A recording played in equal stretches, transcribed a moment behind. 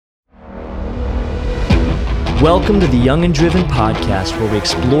Welcome to the Young and Driven podcast, where we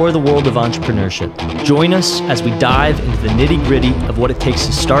explore the world of entrepreneurship. Join us as we dive into the nitty-gritty of what it takes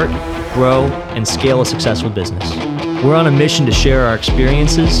to start, grow, and scale a successful business. We're on a mission to share our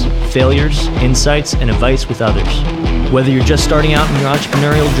experiences, failures, insights, and advice with others. Whether you're just starting out in your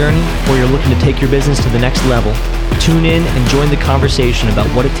entrepreneurial journey or you're looking to take your business to the next level, tune in and join the conversation about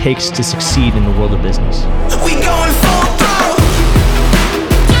what it takes to succeed in the world of business. We going